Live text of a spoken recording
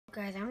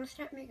Guys, I'm gonna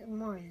start making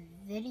more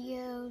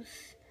videos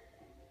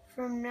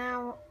from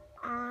now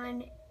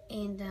on,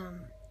 and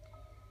I'm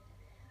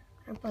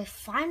gonna play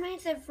Five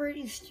Nights at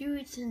Freddy's 2.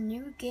 It's a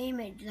new game.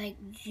 It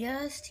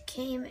just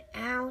came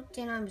out,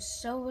 and I'm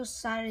so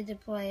excited to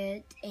play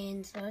it.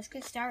 And so let's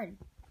get started.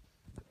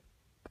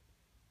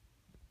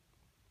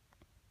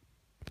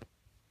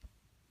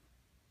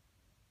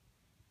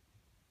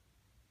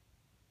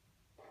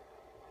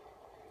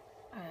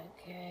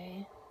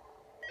 Okay.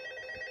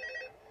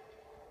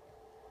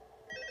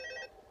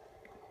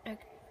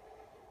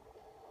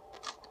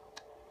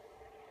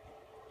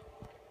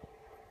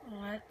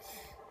 Let's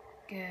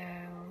go.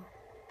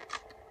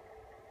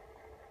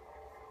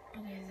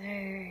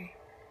 Okay,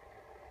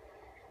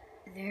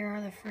 there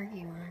are the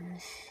freaky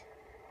ones.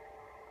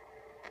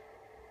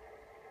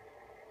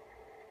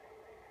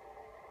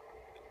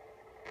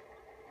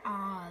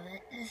 Oh,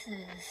 this is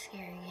a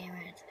scary game.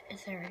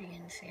 It's already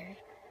getting scary.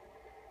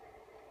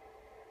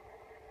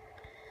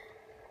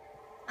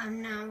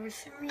 Now for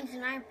some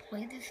reason I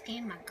played this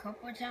game a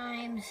couple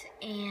times,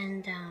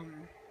 and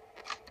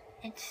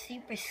it's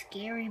super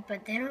scary,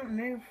 but they don't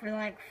move for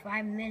like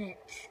 5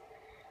 minutes.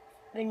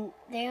 And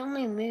they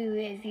only move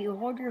if you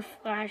hold your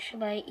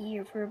flashlight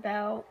here for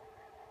about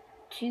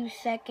 2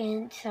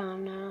 seconds.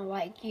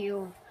 Like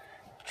you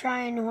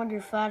try and hold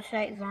your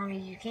flashlight as long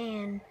as you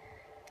can.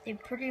 They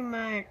pretty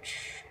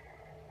much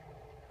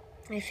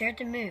start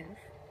to move.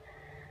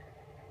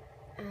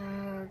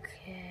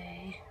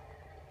 Okay.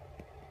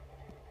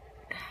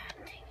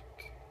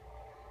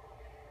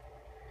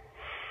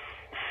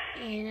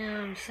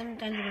 And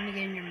sometimes you want to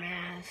get in your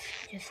mask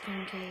just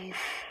in case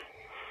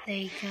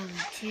they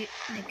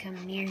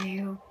come near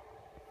you.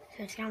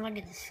 So it's kind of like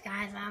a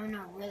disguise. I don't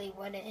know really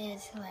what it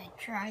is. So I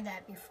tried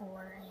that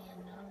before,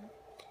 and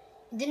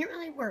it didn't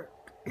really work.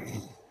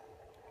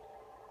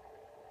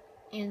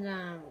 And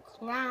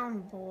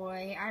Clown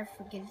Boy, I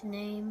forget his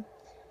name.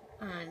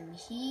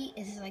 He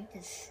is like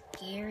the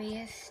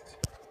scariest.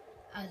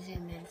 I'll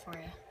zoom in for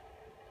you.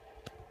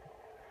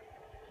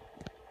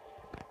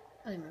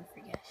 I'll zoom in for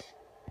you guys.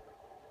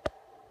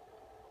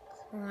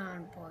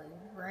 Clown Boy,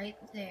 right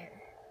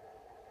there.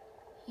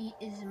 He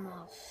is the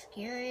most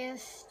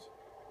scariest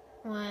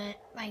one.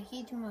 Like,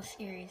 he's the most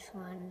scariest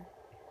one.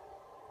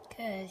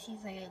 Because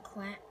he's like a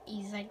clown.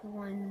 He's like the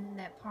one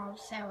that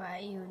pops out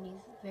at you, and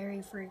he's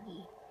very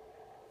freaky.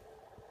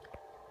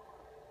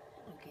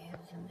 Okay,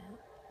 I'll zoom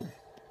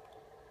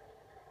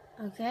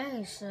out.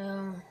 Okay,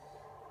 so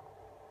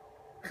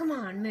come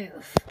on,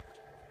 move.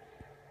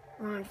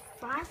 On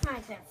Five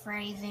Nights at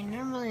Freddy's, they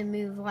normally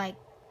move like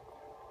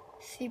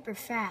super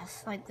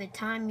fast. Like the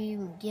time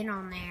you get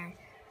on there,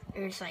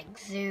 there's like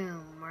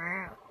zoom,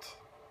 we're out.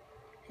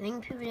 I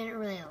think people didn't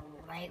really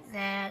like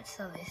that,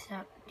 so they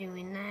stopped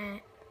doing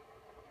that.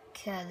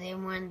 Because they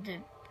wanted to,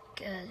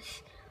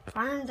 because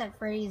Five Nights at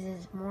Freddy's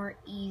is more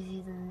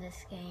easy than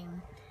this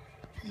game.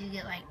 Because you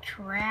get like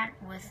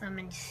trapped with them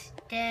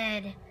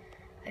instead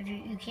of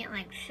you can't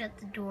like shut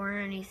the door or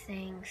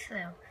anything, so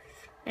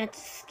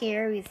that's the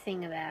scary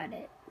thing about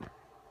it.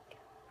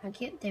 I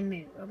can't then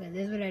move. Okay,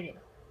 this is what I do.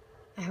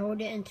 I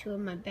hold it until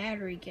my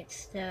battery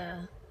gets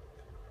to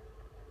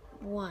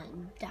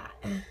 1 dot.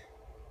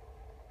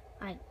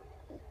 Like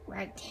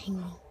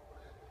rectangle.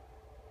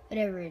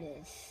 Whatever it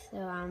is. So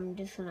I'm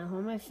just gonna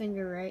hold my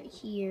finger right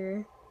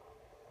here.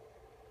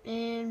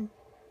 And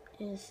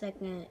in a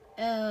second.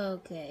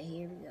 Okay,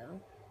 here we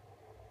go.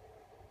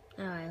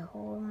 Now I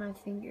hold my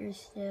finger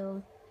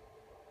still.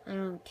 I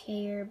don't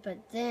care, but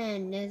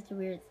then that's the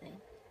weird thing.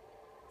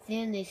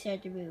 Then they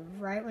start to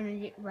move. Right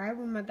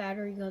when my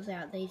battery goes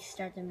out, they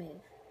start to move.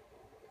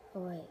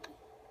 Oh wait.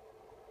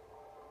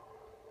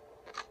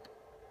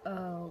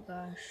 Oh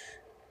gosh.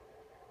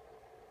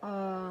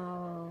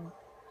 Oh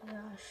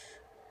gosh.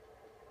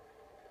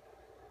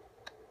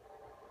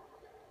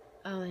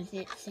 Oh, is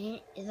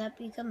that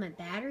because my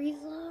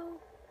battery's low?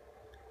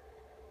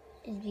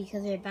 Is it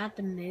because they're about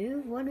to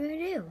move? What do I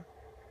do?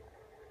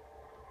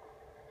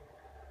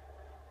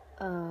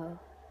 Oh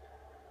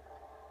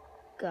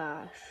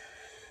gosh.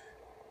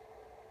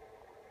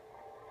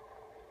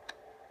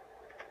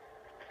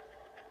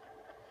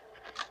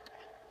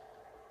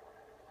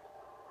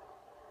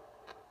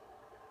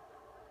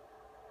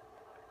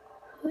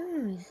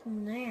 He's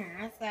in there.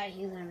 I thought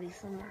he was gonna be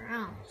somewhere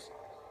else.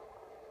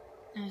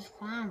 There's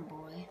Clown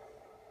Boy.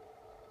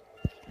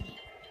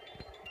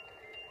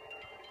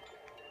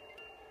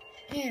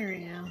 Here we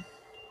go.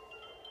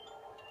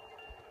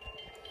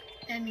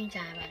 That means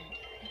I'm about to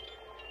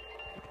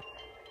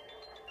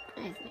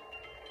do it.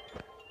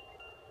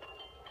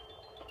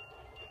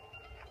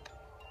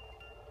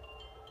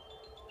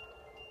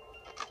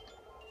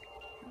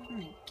 In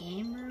the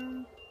game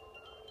room?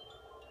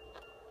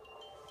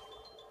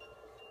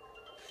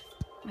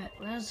 Wait,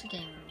 where's the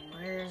game room?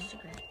 Where's the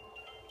game?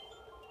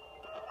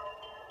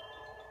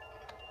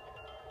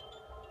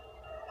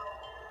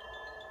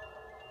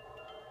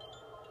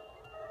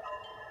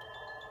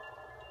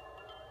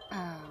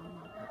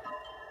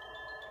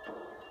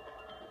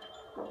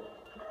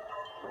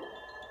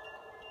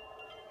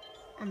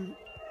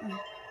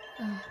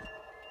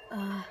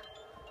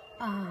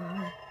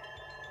 I'm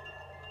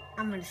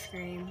gonna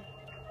scream.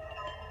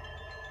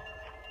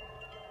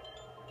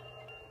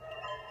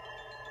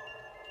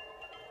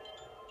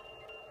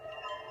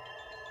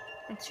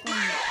 What's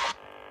wrong?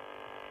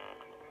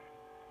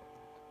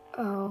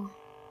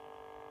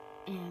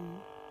 O-M-G.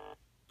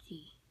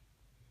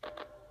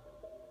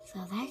 So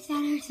that's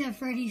that to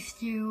Freddy's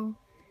 2.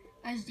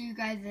 I'll see you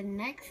guys in the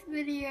next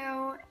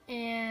video,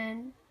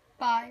 and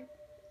bye.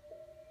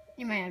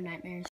 You might have nightmares.